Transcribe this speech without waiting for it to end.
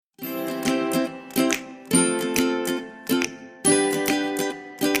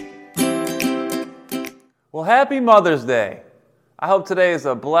Well, happy Mother's Day. I hope today is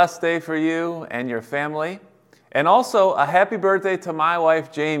a blessed day for you and your family. And also a happy birthday to my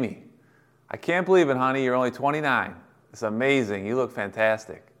wife, Jamie. I can't believe it, honey. You're only 29. It's amazing. You look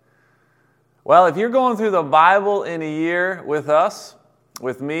fantastic. Well, if you're going through the Bible in a year with us,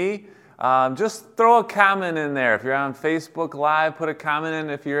 with me, just throw a comment in there. If you're on Facebook Live, put a comment in.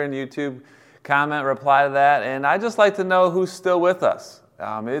 If you're in YouTube, comment, reply to that. And I'd just like to know who's still with us.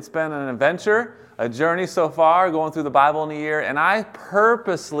 It's been an adventure, a journey so far, going through the Bible in a year. And I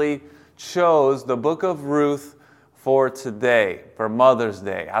purposely chose the book of Ruth for today, for Mother's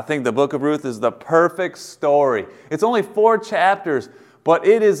Day. I think the book of Ruth is the perfect story. It's only 4 chapters, but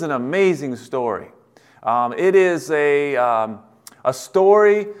it is an amazing story. It is a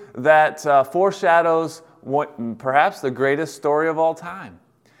story that foreshadows perhaps the greatest story of all time.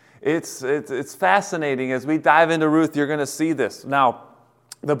 It's fascinating. As we dive into Ruth, you're going to see this. Now,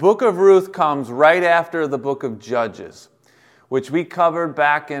 the book of Ruth comes right after the book of Judges, which we covered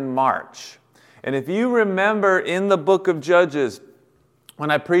back in March. And if you remember in the book of Judges,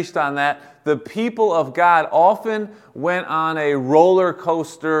 when I preached on that, the people of God often went on a roller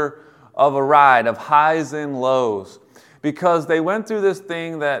coaster of a ride of highs and lows because they went through this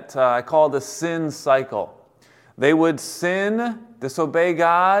thing that I call the sin cycle. They would sin, disobey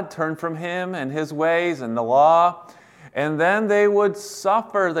God, turn from Him and His ways and the law, and then they would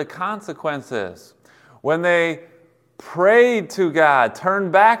suffer the consequences. When they prayed to God,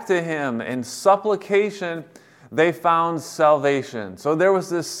 turned back to Him in supplication, they found salvation. So there was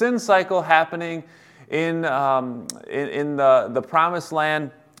this sin cycle happening in the promised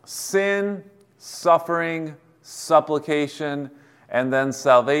land: sin, suffering, supplication, and then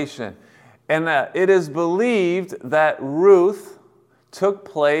salvation. And it is believed that Ruth took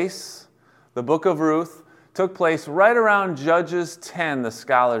place, the book of Ruth, took place right around Judges 10, the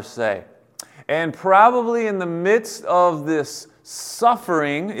scholars say. And probably in the midst of this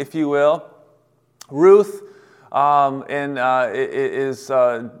suffering, if you will, Ruth and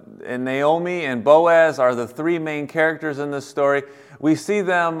Naomi and Boaz are the 3 main characters in this story. We see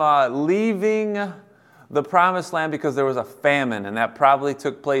them leaving the promised land because there was a famine, and that probably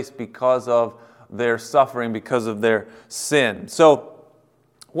took place because of their suffering, because of their sin. So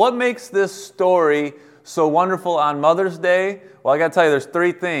what makes this story so wonderful on Mother's Day? Well, I got to tell you, there's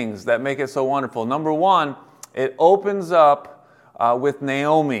 3 things that make it so wonderful. Number 1, it opens up with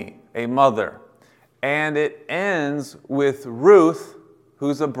Naomi, a mother. And it ends with Ruth,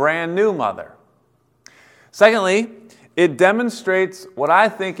 who's a brand new mother. Secondly, it demonstrates what I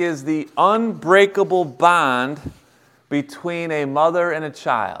think is the unbreakable bond between a mother and a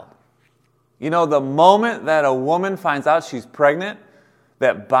child. You know, the moment that a woman finds out she's pregnant,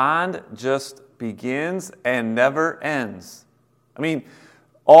 that bond just begins and never ends. I mean,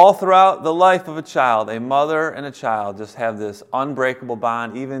 all throughout the life of a child, a mother and a child just have this unbreakable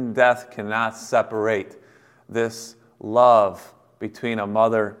bond. Even death cannot separate this love between a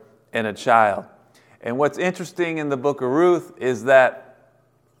mother and a child. And what's interesting in the book of Ruth is that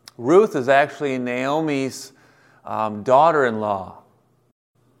Ruth is actually Naomi's daughter-in-law.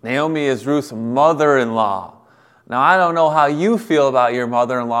 Naomi is Ruth's mother-in-law. Now, I don't know how you feel about your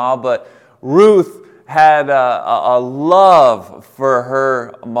mother-in-law, but Ruth had a love for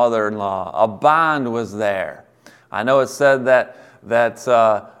her mother-in-law. A bond was there. I know it said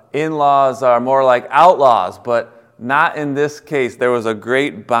that in-laws are more like outlaws, but not in this case. There was a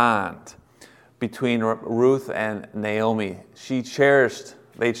great bond between Ruth and Naomi. They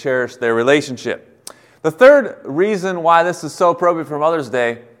cherished their relationship. The third reason why this is so appropriate for Mother's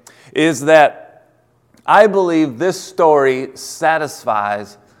Day is that I believe this story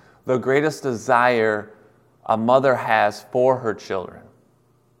satisfies the greatest desire a mother has for her children.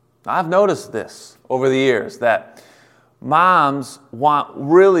 Now, I've noticed this over the years, that moms want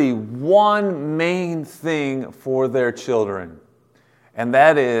really one main thing for their children, and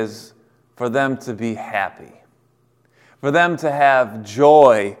that is for them to be happy, for them to have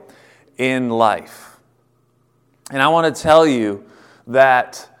joy in life. And I want to tell you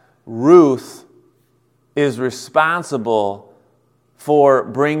that Ruth is responsible for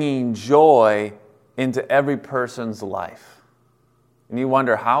bringing joy into every person's life. And you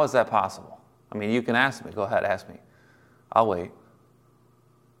wonder, how is that possible? I mean, you can ask me. Go ahead, ask me. I'll wait.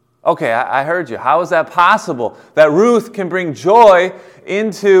 Okay, I heard you. How is that possible that Ruth can bring joy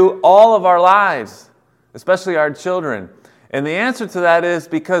into all of our lives, especially our children? And the answer to that is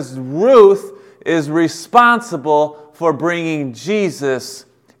because Ruth is responsible for bringing Jesus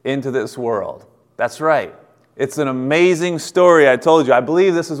into this world. That's right. It's an amazing story, I told you. I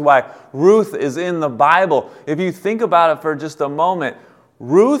believe this is why Ruth is in the Bible. If you think about it for just a moment,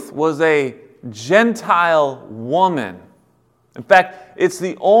 Ruth was a Gentile woman. In fact, it's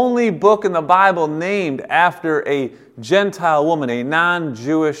the only book in the Bible named after a Gentile woman, a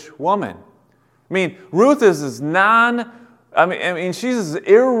non-Jewish woman. I mean, Ruth is as she's as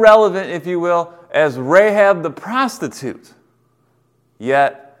irrelevant, if you will, as Rahab the prostitute.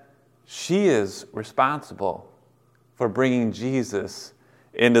 Yet, she is responsible for bringing Jesus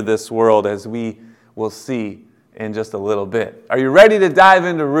into this world, as we will see in just a little bit. Are you ready to dive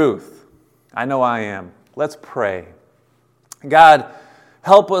into Ruth? I know I am. Let's pray. God,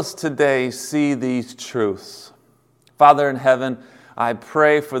 help us today see these truths. Father in heaven, I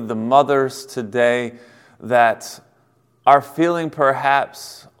pray for the mothers today that are feeling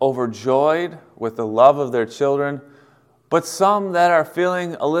perhaps overjoyed with the love of their children, but some that are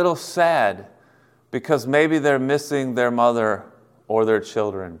feeling a little sad because maybe they're missing their mother or their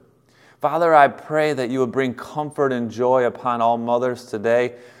children. Father, I pray that you would bring comfort and joy upon all mothers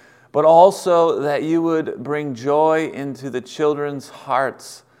today, but also that you would bring joy into the children's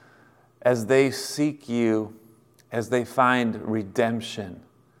hearts as they seek you, as they find redemption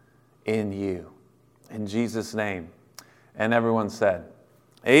in you. In Jesus' name. And everyone said,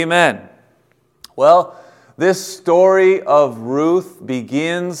 amen. Well, this story of Ruth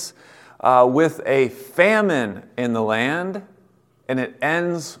begins with a famine in the land, and it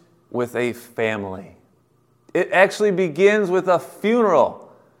ends with a family. It actually begins with a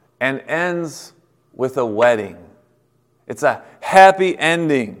funeral and ends with a wedding. It's a happy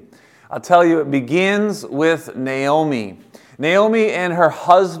ending. I'll tell you, it begins with Naomi. Naomi and her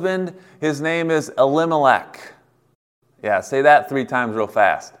husband, his name is Elimelech. Yeah, say that 3 times real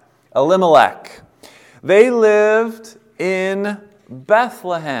fast. Elimelech. They lived in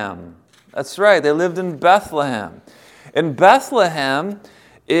Bethlehem. That's right, they lived in Bethlehem. In Bethlehem,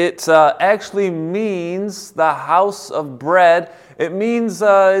 it actually means the house of bread. It means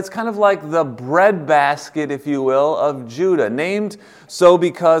it's kind of like the breadbasket, if you will, of Judah. Named so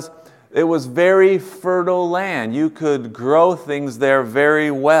because it was very fertile land. You could grow things there very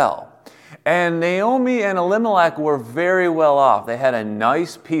well. And Naomi and Elimelech were very well off. They had a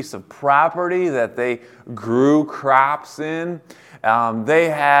nice piece of property that they grew crops in. They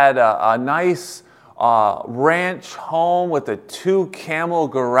had a nice ranch home with a 2-camel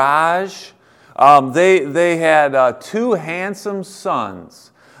garage. They had 2 handsome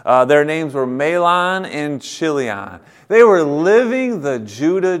sons. Their names were Mahlon and Chilion. They were living the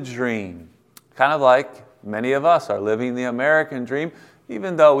Judah dream, kind of like many of us are living the American dream,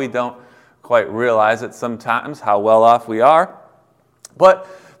 even though we don't quite realize it sometimes how well off we are. But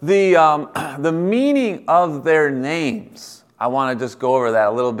the meaning of their names, I want to just go over that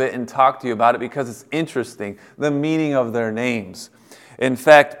a little bit and talk to you about it because it's interesting, the meaning of their names. In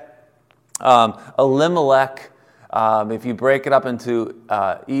fact, Elimelech, if you break it up into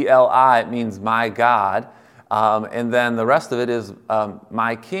Eli, it means my God, and then the rest of it is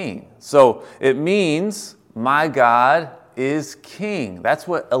my king. So it means my God is king. That's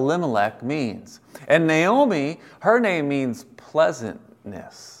what Elimelech means. And Naomi, her name means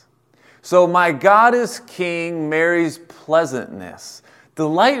pleasantness. So my God is king marries pleasantness.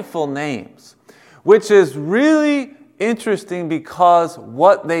 Delightful names, which is really interesting because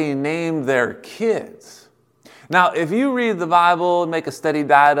what they named their kids. Now, if you read the Bible and make a steady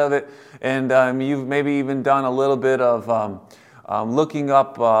diet of it, and you've maybe even done a little bit of looking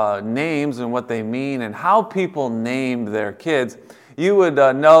up names and what they mean and how people named their kids, you would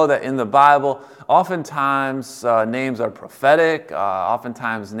know that in the Bible, oftentimes names are prophetic.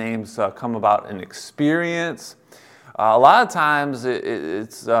 Oftentimes names come about in experience. A lot of times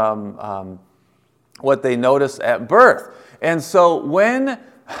it's what they notice at birth. And so when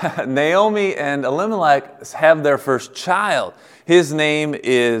Naomi and Elimelech have their first child, his name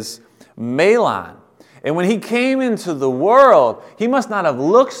is Mahlon. And when he came into the world, he must not have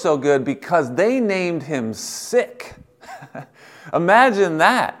looked so good because they named him Sick. Imagine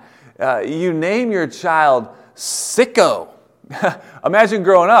that. You name your child Sicko. Imagine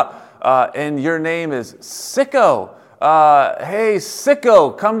growing up and your name is Sicko. Hey,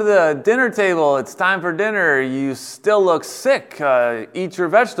 Sicko, come to the dinner table. It's time for dinner. You still look sick. Eat your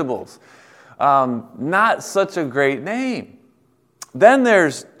vegetables. Not such a great name. Then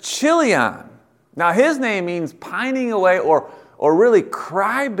there's Chilion. Now, his name means pining away or really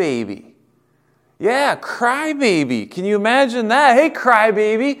crybaby. Yeah, crybaby. Can you imagine that? Hey,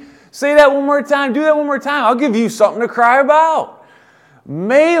 crybaby. Say that one more time. Do that one more time. I'll give you something to cry about.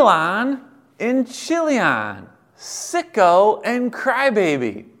 Mahlon and Chilion. Sicko and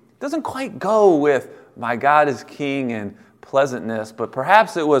crybaby. Doesn't quite go with my God is king and pleasantness, but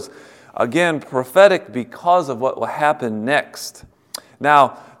perhaps it was, again, prophetic because of what will happen next.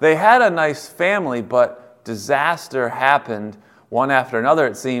 Now, they had a nice family, but disaster happened one after another,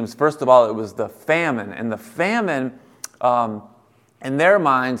 it seems. First of all, it was the famine. And the famine, in their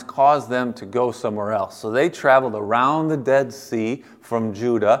minds, caused them to go somewhere else. So they traveled around the Dead Sea from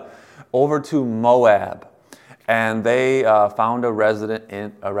Judah over to Moab. And they found a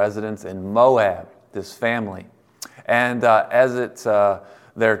residence in Moab, this family. And as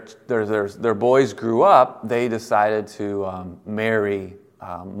their boys grew up, they decided to marry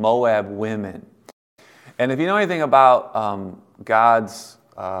Moab women. And if you know anything about God's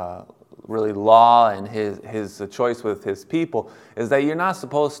really law and his choice with his people, is that you're not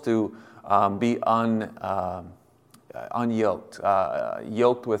supposed to be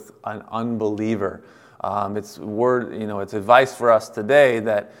yoked with an unbeliever. It's advice for us today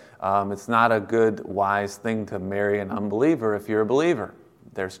that it's not a good, wise thing to marry an unbeliever if you're a believer.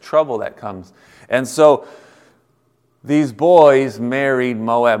 There's trouble that comes. And so these boys married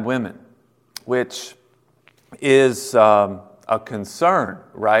Moab women, which is a concern,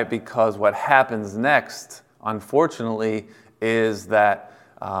 right? Because what happens next, unfortunately, is that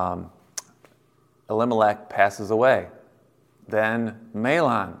Elimelech passes away. Then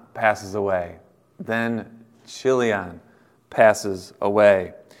Mahlon passes away. Then Chilion passes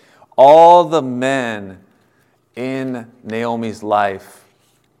away. All the men in Naomi's life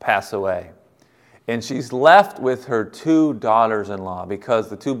pass away. And she's left with her two daughters-in-law because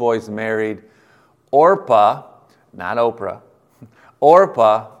the two boys married Orpah, not Oprah,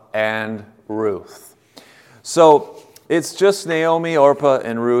 Orpah and Ruth. So it's just Naomi, Orpah,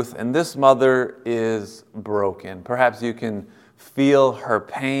 and Ruth, and this mother is broken. Perhaps you can feel her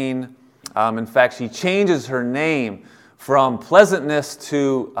pain. In fact, she changes her name from pleasantness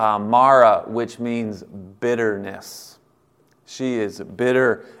to Mara, which means bitterness. She is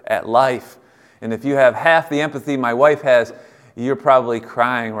bitter at life. And if you have half the empathy my wife has, you're probably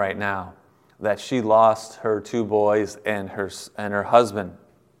crying right now that she lost her two boys and her husband.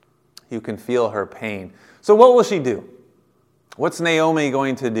 You can feel her pain. So what will she do? What's Naomi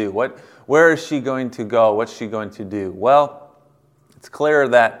going to do? Where is she going to go? What's she going to do? Well, it's clear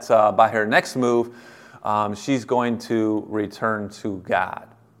that by her next move, she's going to return to God.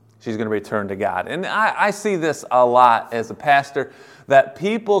 She's going to return to God. And I see this a lot as a pastor, that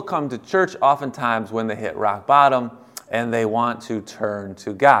people come to church oftentimes when they hit rock bottom and they want to turn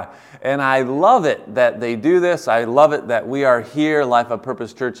to God. And I love it that they do this. I love it that we are here, Life of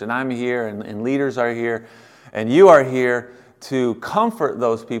Purpose Church, and I'm here, and leaders are here, and you are here to comfort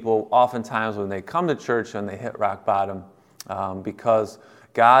those people oftentimes when they come to church and they hit rock bottom, because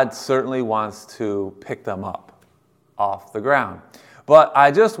God certainly wants to pick them up off the ground. But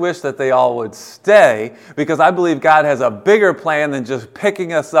I just wish that they all would stay, because I believe God has a bigger plan than just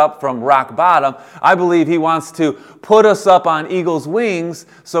picking us up from rock bottom. I believe He wants to put us up on eagle's wings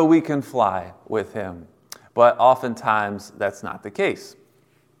so we can fly with Him. But oftentimes that's not the case.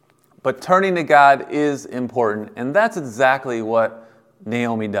 But turning to God is important, and that's exactly what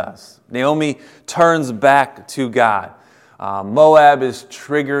Naomi does. Naomi turns back to God. Moab is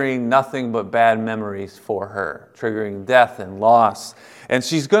triggering nothing but bad memories for her, triggering death and loss. And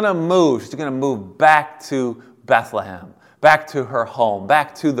she's going to move. She's going to move back to Bethlehem, back to her home,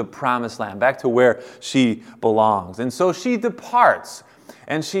 back to the promised land, back to where she belongs. And so she departs,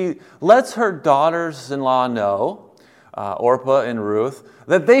 and she lets her daughters-in-law know, Orpah and Ruth,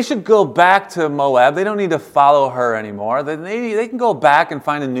 that they should go back to Moab. They don't need to follow her anymore. They can go back and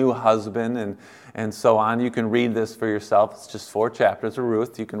find a new husband and so on. You can read this for yourself. It's just 4 chapters of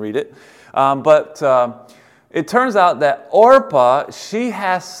Ruth. You can read it. But it turns out that Orpah, she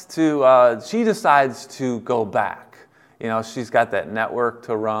decides to go back. You know, she's got that network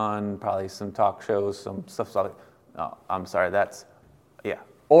to run, probably some talk shows, some stuff.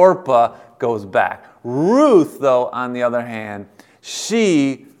 Orpah goes back. Ruth, though, on the other hand,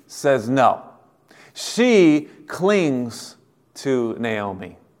 she says no. She clings to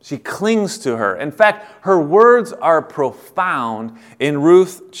Naomi. She clings to her. In fact, her words are profound in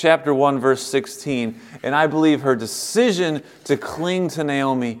Ruth chapter 1, verse 16. And I believe her decision to cling to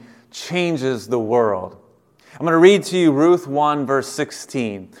Naomi changes the world. I'm going to read to you Ruth 1, verse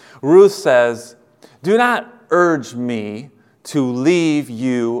 16. Ruth says, "Do not urge me to leave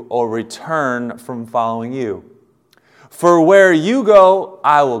you or return from following you. For where you go,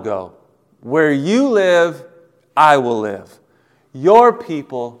 I will go. Where you live, I will live. Your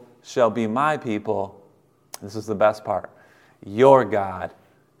people shall be my people." This is the best part. "Your God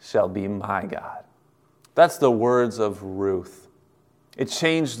shall be my God." That's the words of Ruth. It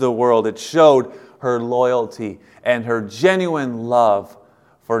changed the world. It showed her loyalty and her genuine love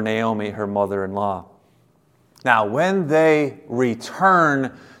for Naomi, her mother-in-law. Now, when they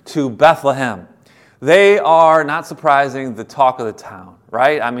return to Bethlehem, they are, not surprising, the talk of the town,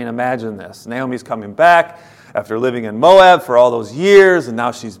 right? I mean, imagine this. Naomi's coming back after living in Moab for all those years, and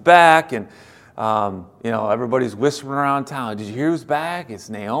now she's back, and everybody's whispering around town, did you hear who's back? It's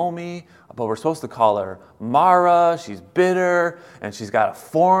Naomi, but we're supposed to call her Mara. She's bitter, and she's got a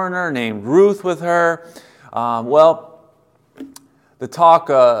foreigner named Ruth with her. The talk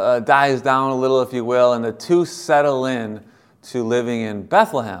dies down a little, if you will, and the two settle in to living in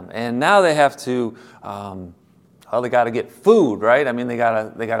Bethlehem. And now they have to, they got to get food, right? I mean, they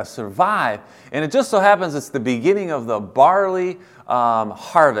got to survive. And it just so happens it's the beginning of the barley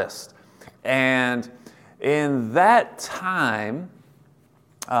harvest. And in that time,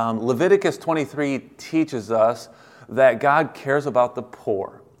 Leviticus 23 teaches us that God cares about the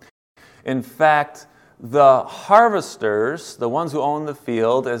poor. In fact, the harvesters, the ones who own the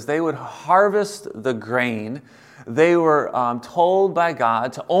field, as they would harvest the grain, they were told by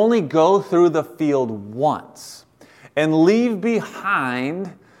God to only go through the field once and leave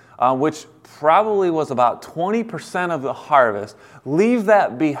behind, which probably was about 20% of the harvest, leave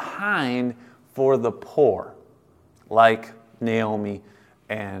that behind for the poor, like Naomi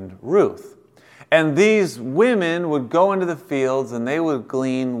and Ruth. And these women would go into the fields and they would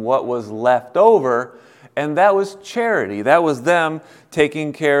glean what was left over, and that was charity. That was them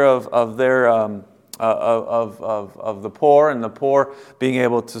taking care of their of the poor, and the poor being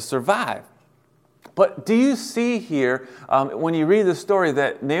able to survive. But do you see here, when you read the story,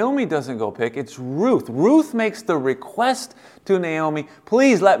 that Naomi doesn't go pick, it's Ruth. Ruth makes the request to Naomi,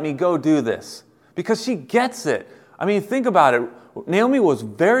 please let me go do this, because she gets it. I mean, think about it. Naomi was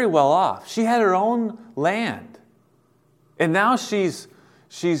very well off. She had her own land. And now she's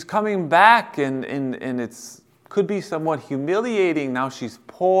coming back, and it's could be somewhat humiliating. Now she's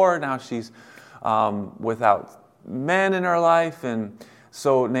poor. Now she's without men in her life. And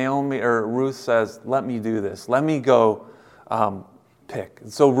so Ruth says, let me do this. Let me go pick.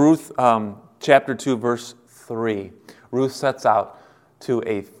 So Ruth, chapter 2, verse 3, Ruth sets out to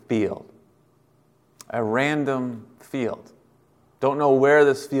a field, a random field. Don't know where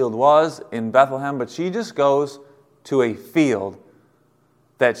this field was in Bethlehem, but she just goes to a field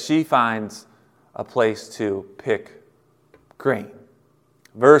that she finds a place to pick grain.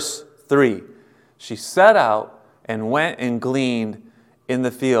 Verse 3, she set out and went and gleaned in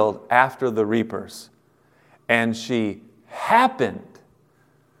the field after the reapers. And she happened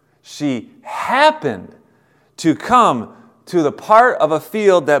to come to the part of a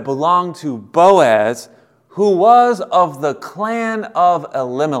field that belonged to Boaz, who was of the clan of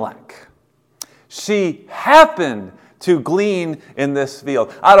Elimelech. She happened to glean in this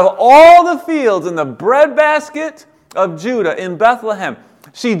field. Out of all the fields in the breadbasket of Judah in Bethlehem,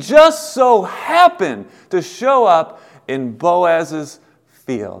 she just so happened to show up in Boaz's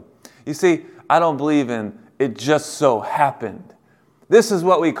field. You see, I don't believe in it just so happened. This is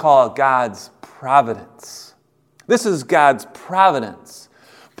what we call God's providence. This is God's providence.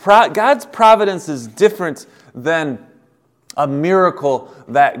 God's providence is different than a miracle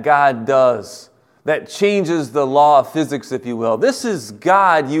that God does that changes the law of physics, if you will. This is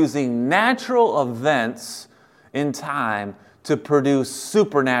God using natural events in time to produce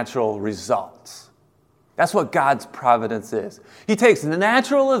supernatural results. That's what God's providence is. He takes the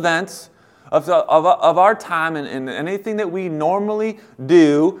natural events of our time and anything that we normally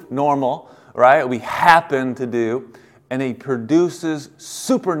do, right? We happen to do, and He produces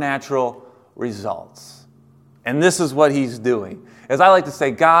supernatural results. And this is what He's doing. As I like to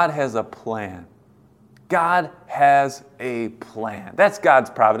say, God has a plan. God has a plan. That's God's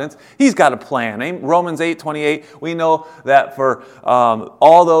providence. He's got a plan. Romans 8:28, we know that for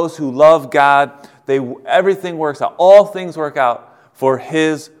all those who love God, everything works out. All things work out for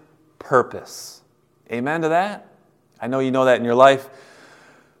His purpose. Amen to that? I know you know that in your life.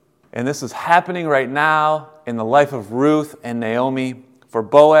 And this is happening right now in the life of Ruth and Naomi. For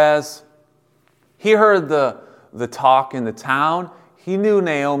Boaz, he heard the talk in the town. He knew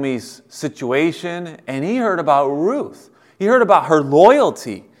Naomi's situation, and he heard about Ruth. He heard about her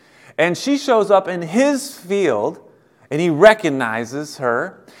loyalty. And she shows up in his field, and he recognizes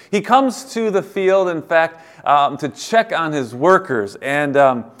her. He comes to the field, in fact, to check on his workers. And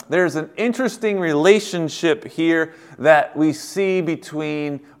there's an interesting relationship here that we see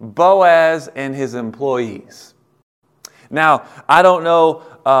between Boaz and his employees. Now, I don't know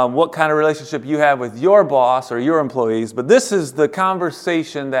what kind of relationship you have with your boss or your employees, but this is the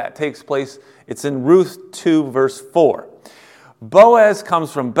conversation that takes place. It's in Ruth 2, verse 4. Boaz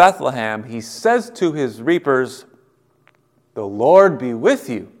comes from Bethlehem. He says to his reapers, "The Lord be with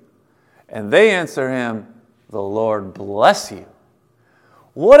you." And they answer him, the Lord bless you.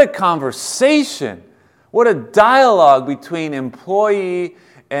 What a conversation. What a dialogue between employee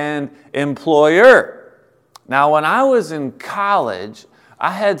and employer. Now, when I was in college,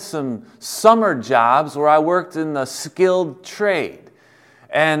 I had some summer jobs where I worked in the skilled trade.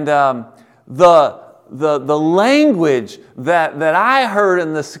 And the language that I heard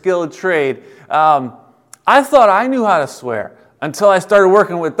in the skilled trade, I thought I knew how to swear until I started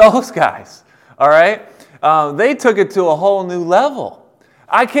working with those guys. All right? They took it to a whole new level.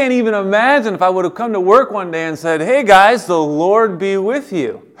 I can't even imagine if I would have come to work one day and said, "Hey guys, the Lord be with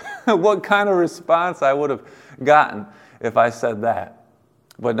you." What kind of response I would have gotten if I said that.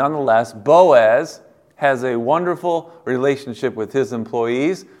 But nonetheless, Boaz has a wonderful relationship with his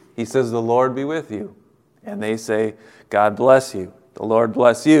employees. He says, "The Lord be with you." And they say, "God bless you. The Lord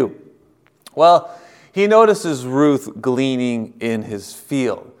bless you." Well, he notices Ruth gleaning in his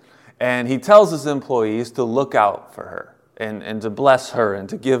field. And he tells his employees to look out for her and to bless her and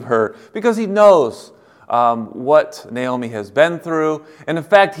to give her, because he knows what Naomi has been through. And in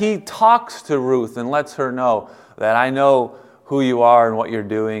fact, he talks to Ruth and lets her know that I know who you are and what you're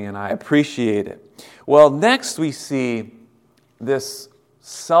doing, and I appreciate it. Well, next we see this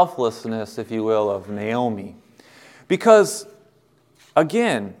selflessness, if you will, of Naomi. Because,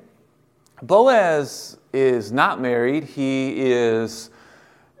 again, Boaz is not married. He is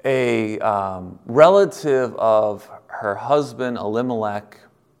a relative of her husband, Elimelech.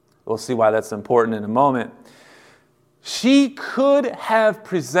 We'll see why that's important in a moment. She could have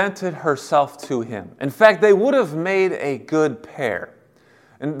presented herself to him. In fact, they would have made a good pair.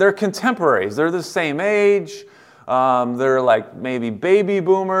 And they're contemporaries. They're the same age. They're like maybe baby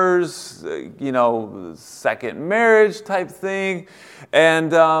boomers, second marriage type thing.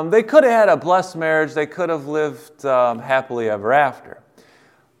 And they could have had a blessed marriage. They could have lived happily ever after.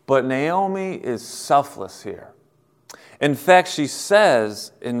 But Naomi is selfless here. In fact, she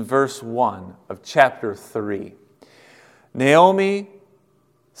says in verse 1 of chapter 3, Naomi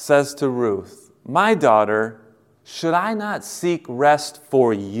says to Ruth, "My daughter, should I not seek rest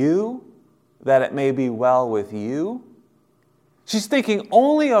for you, that it may be well with you?" She's thinking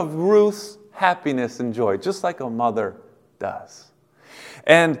only of Ruth's happiness and joy, just like a mother does.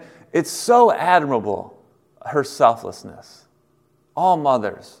 And it's so admirable, her selflessness. All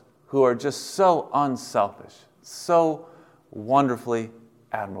mothers who are just so unselfish, so wonderfully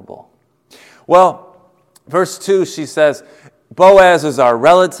admirable. Well, verse 2, she says, Boaz is our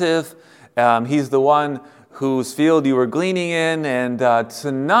relative. He's the one whose field you were gleaning in, and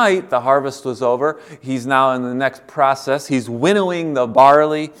tonight the harvest was over. He's now in the next process. He's winnowing the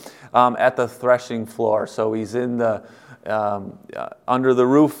barley at the threshing floor. So he's in the under the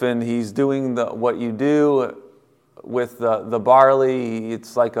roof, and he's doing what you do with the barley.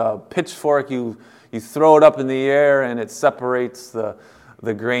 It's like a pitchfork. You throw it up in the air, and it separates the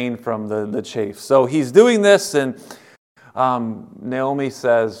grain from the chaff. So he's doing this, and Naomi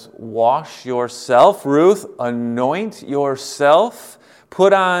says, "Wash yourself, Ruth, anoint yourself,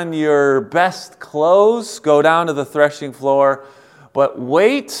 put on your best clothes, go down to the threshing floor, but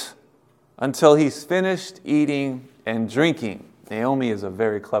wait until he's finished eating and drinking." Naomi is a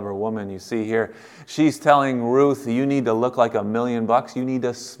very clever woman, you see here. She's telling Ruth, you need to look like $1 million. You need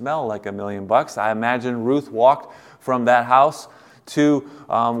to smell like $1 million. I imagine Ruth walked from that house to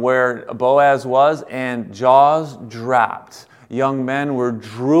where Boaz was, and jaws dropped. Young men were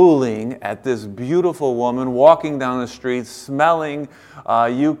drooling at this beautiful woman walking down the street, smelling.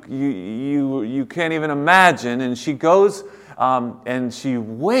 You can't even imagine. And she goes and she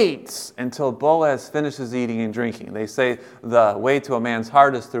waits until Boaz finishes eating and drinking. They say the way to a man's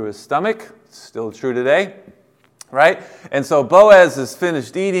heart is through his stomach. Still true today, right? And so Boaz is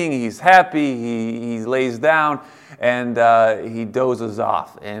finished eating. He's happy. He lays down, and he dozes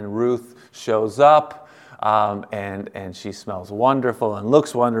off. And Ruth shows up, and she smells wonderful and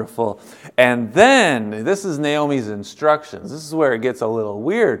looks wonderful. And then, this is Naomi's instructions. This is where it gets a little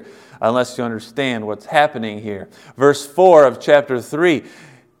weird, unless you understand what's happening here. Verse 4 of chapter 3,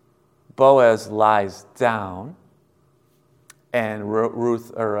 Boaz lies down, and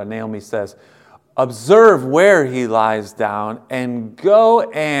Naomi says, "Observe where he lies down, and go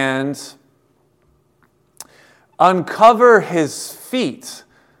and uncover his feet,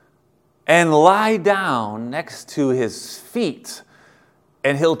 and lie down next to his feet,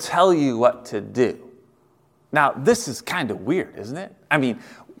 and he'll tell you what to do." Now, this is kind of weird, isn't it? I mean,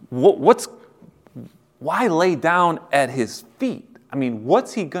 why lay down at his feet? I mean,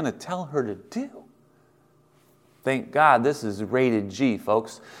 what's he going to tell her to do? Thank God this is rated G,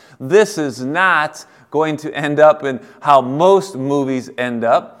 folks. This is not going to end up in how most movies end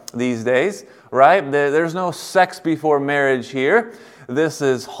up. these days, right? There's no sex before marriage here. This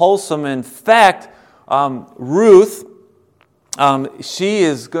is wholesome. In fact, Ruth, she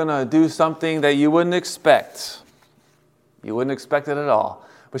is going to do something that you wouldn't expect. You wouldn't expect it at all.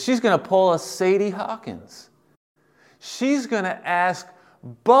 But she's going to pull a Sadie Hawkins. She's going to ask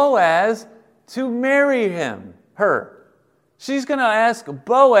Boaz to marry her. She's going to ask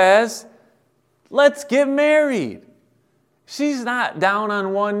Boaz, let's get married. She's not down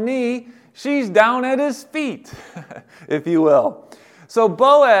on one knee. She's down at his feet, if you will. So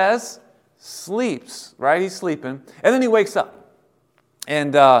Boaz sleeps, right? He's sleeping. And then he wakes up.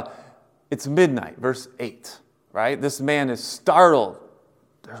 And it's midnight, verse 8, right? This man is startled.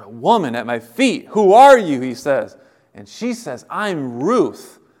 There's a woman at my feet. Who are you? He says. And she says, I'm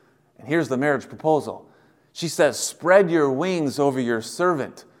Ruth. And here's the marriage proposal. She says, spread your wings over your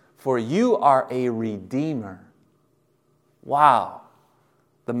servant, for you are a redeemer. Wow.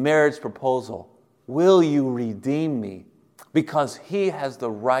 The marriage proposal. Will you redeem me? Because he has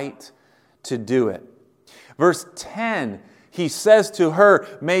the right to do it. Verse 10, he says to her,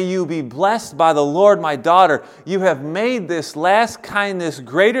 may you be blessed by the Lord, my daughter. You have made this last kindness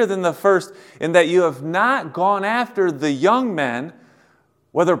greater than the first, in that you have not gone after the young men,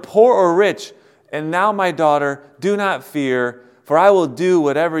 whether poor or rich. And now, my daughter, do not fear, for I will do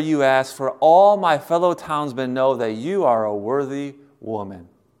whatever you ask, for all my fellow townsmen know that you are a worthy woman.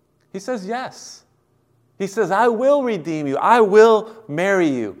 He says yes. He says, I will redeem you. I will marry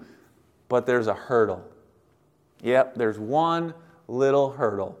you. But there's a hurdle. Yep, there's one little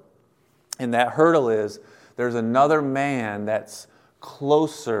hurdle. And that hurdle is there's another man that's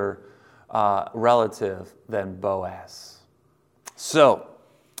closer relative than Boaz. So,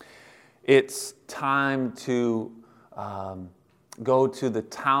 it's time to go to the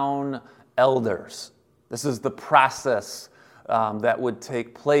town elders. This is the process that would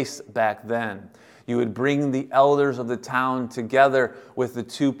take place back then. You would bring the elders of the town together with the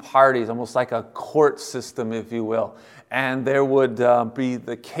two parties, almost like a court system, if you will. And there would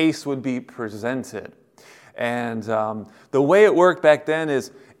the case would be presented. And the way it worked back then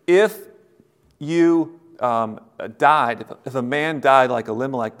is if you died, if a man died like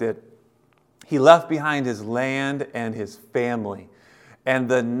Elimelech did, he left behind his land and his family. And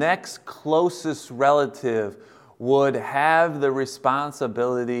the next closest relative would have the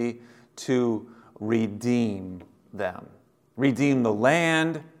responsibility to redeem them. Redeem the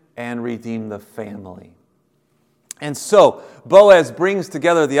land and redeem the family. And so Boaz brings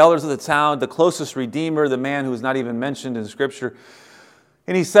together the elders of the town, the closest redeemer, the man who is not even mentioned in Scripture.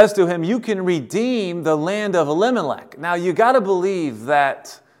 And he says to him, you can redeem the land of Elimelech. Now you got to believe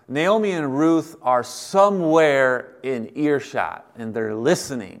that Naomi and Ruth are somewhere in earshot and they're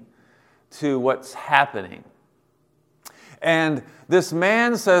listening to what's happening. And this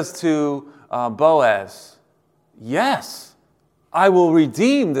man says to Boaz, yes, I will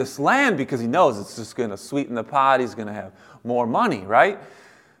redeem this land, because he knows it's just going to sweeten the pot. He's going to have more money, right?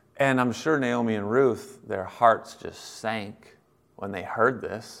 And I'm sure Naomi and Ruth, their hearts just sank when they heard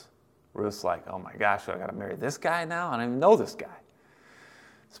this. Ruth's like, oh my gosh, I got to marry this guy now? I don't even know this guy.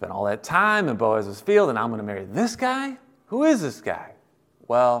 Spent all that time in Boaz's field, and I'm going to marry this guy? Who is this guy?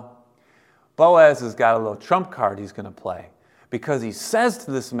 Well, Boaz has got a little trump card he's going to play, because he says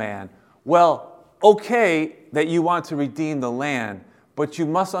to this man, well, okay that you want to redeem the land, but you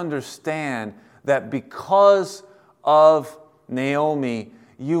must understand that because of Naomi,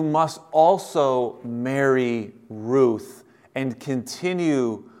 you must also marry Ruth and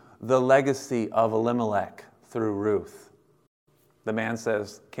continue the legacy of Elimelech through Ruth. The man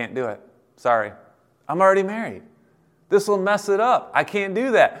says, can't do it. Sorry. I'm already married. This will mess it up. I can't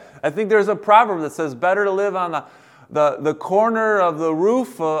do that. I think there's a proverb that says better to live on the corner of the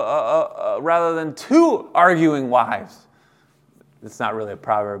roof rather than two arguing wives. It's not really a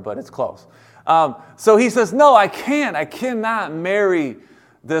proverb, but it's close. So he says, no, I can't. I cannot marry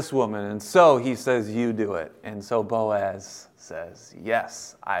this woman. And so he says, you do it. And so Boaz says,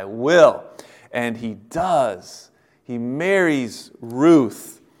 yes, I will. And he does. He marries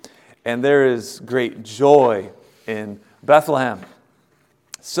Ruth, and there is great joy in Bethlehem.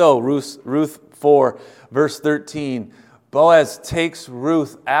 So Ruth 4, verse 13, Boaz takes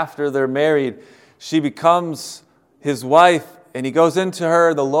Ruth after they're married. She becomes his wife, and he goes into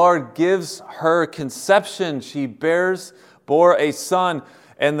her. The Lord gives her conception. She bore a son.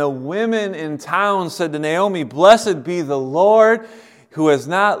 And the women in town said to Naomi, blessed be the Lord, who has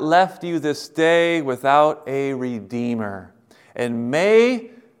not left you this day without a redeemer. And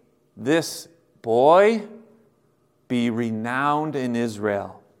may this boy be renowned in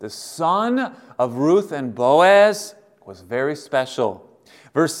Israel. The son of Ruth and Boaz was very special.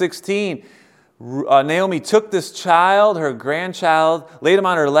 Verse 16, Naomi took this child, her grandchild, laid him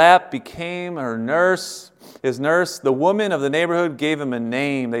on her lap, became her nurse, his nurse. The woman of the neighborhood gave him a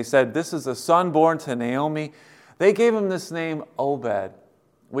name. They said, "This is a son born to Naomi." They gave him this name, Obed,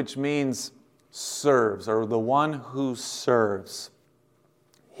 which means serves, or the one who serves.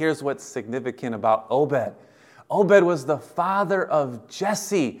 Here's what's significant about Obed. Obed was the father of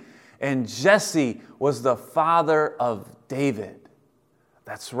Jesse, and Jesse was the father of David.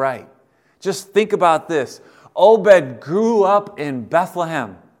 That's right. Just think about this. Obed grew up in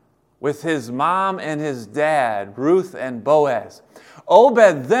Bethlehem with his mom and his dad, Ruth and Boaz.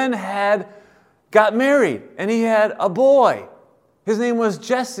 Obed then got married, and he had a boy. His name was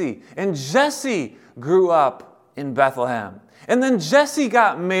Jesse, and Jesse grew up in Bethlehem. And then Jesse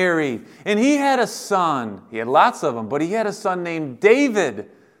got married, and he had a son. He had lots of them, but he had a son named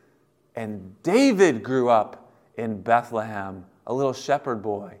David. And David grew up in Bethlehem, a little shepherd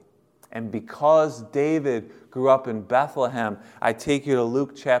boy. And because David grew up in Bethlehem, I take you to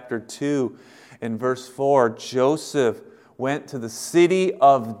Luke chapter 2 in verse 4. Joseph went to the city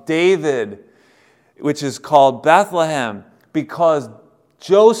of David, which is called Bethlehem, because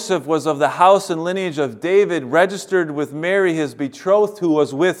Joseph was of the house and lineage of David, registered with Mary, his betrothed, who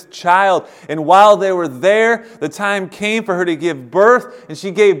was with child. And while they were there, the time came for her to give birth, and she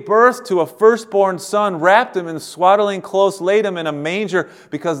gave birth to a firstborn son, wrapped him in swaddling clothes, laid him in a manger,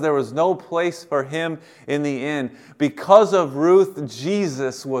 because there was no place for him in the inn. Because of Ruth,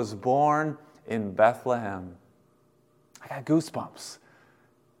 Jesus was born in Bethlehem. I got goosebumps.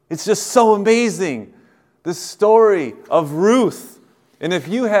 It's just so amazing, the story of Ruth. And if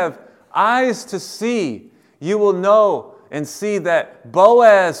you have eyes to see, you will know and see that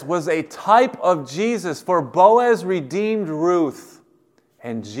Boaz was a type of Jesus. For Boaz redeemed Ruth,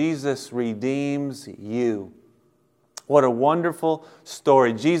 and Jesus redeems you. What a wonderful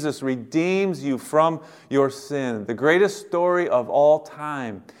story. Jesus redeems you from your sin. The greatest story of all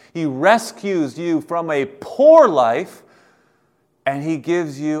time. He rescues you from a poor life, and He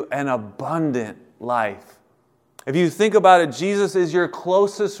gives you an abundant life. If you think about it, Jesus is your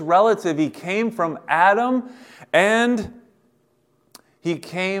closest relative. He came from Adam, and He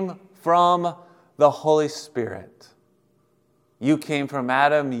came from the Holy Spirit. You came from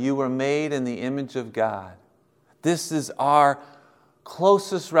Adam. You were made in the image of God. This is our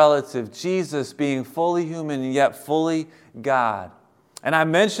closest relative, Jesus being fully human and yet fully God. And I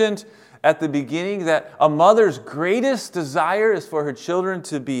mentioned at the beginning that a mother's greatest desire is for her children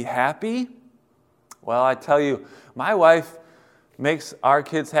to be happy. Well, I tell you, my wife makes our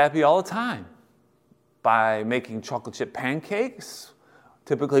kids happy all the time by making chocolate chip pancakes,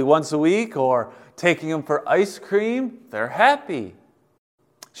 typically once a week, or taking them for ice cream. They're happy.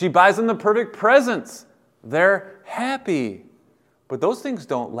 She buys them the perfect presents. They're happy. But those things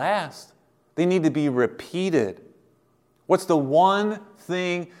don't last. They need to be repeated. What's the one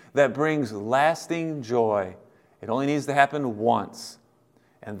thing that brings lasting joy? It only needs to happen once,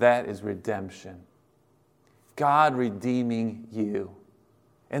 and that is redemption. God redeeming you.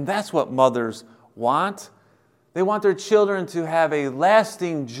 And that's what mothers want. They want their children to have a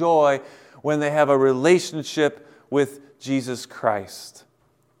lasting joy when they have a relationship with Jesus Christ.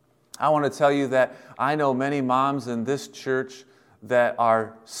 I want to tell you that I know many moms in this church that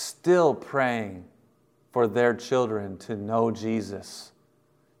are still praying for their children to know Jesus,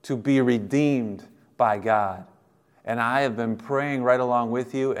 to be redeemed by God. And I have been praying right along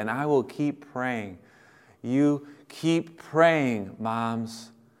with you, and I will keep praying. You keep praying,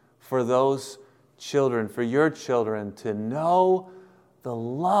 moms, for those children, for your children to know the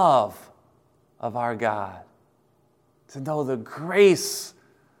love of our God, to know the grace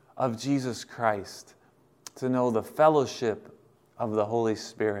of Jesus Christ, to know the fellowship of the Holy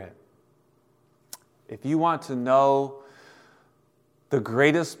Spirit. If you want to know the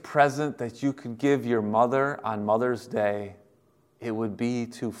greatest present that you could give your mother on Mother's Day, it would be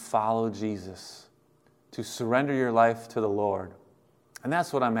to follow Jesus, to surrender your life to the Lord. And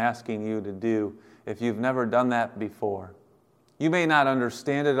that's what I'm asking you to do if you've never done that before. You may not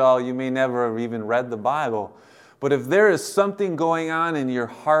understand it all. You may never have even read the Bible. But if there is something going on in your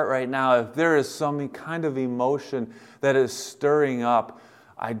heart right now, if there is some kind of emotion that is stirring up,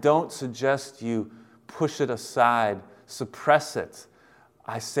 I don't suggest you push it aside, suppress it.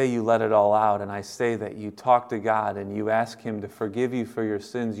 I say you let it all out, and I say that you talk to God and you ask Him to forgive you for your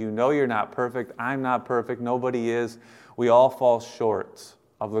sins. You know you're not perfect. I'm not perfect. Nobody is. We all fall short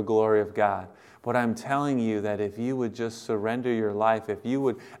of the glory of God. But I'm telling you that if you would just surrender your life, if you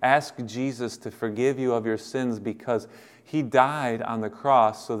would ask Jesus to forgive you of your sins because He died on the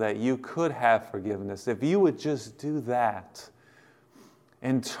cross so that you could have forgiveness, if you would just do that,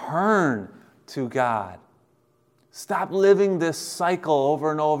 and turn to God. Stop living this cycle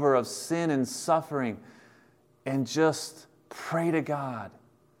over and over of sin and suffering and just pray to God,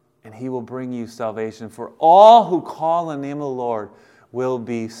 and He will bring you salvation. For all who call on the name of the Lord will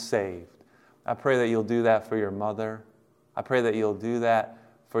be saved. I pray that you'll do that for your mother. I pray that you'll do that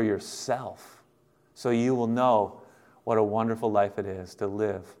for yourself, so you will know what a wonderful life it is to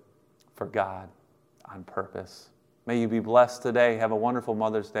live for God on purpose. May you be blessed today. Have a wonderful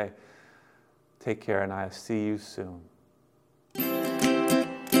Mother's Day. Take care, and I'll see you soon.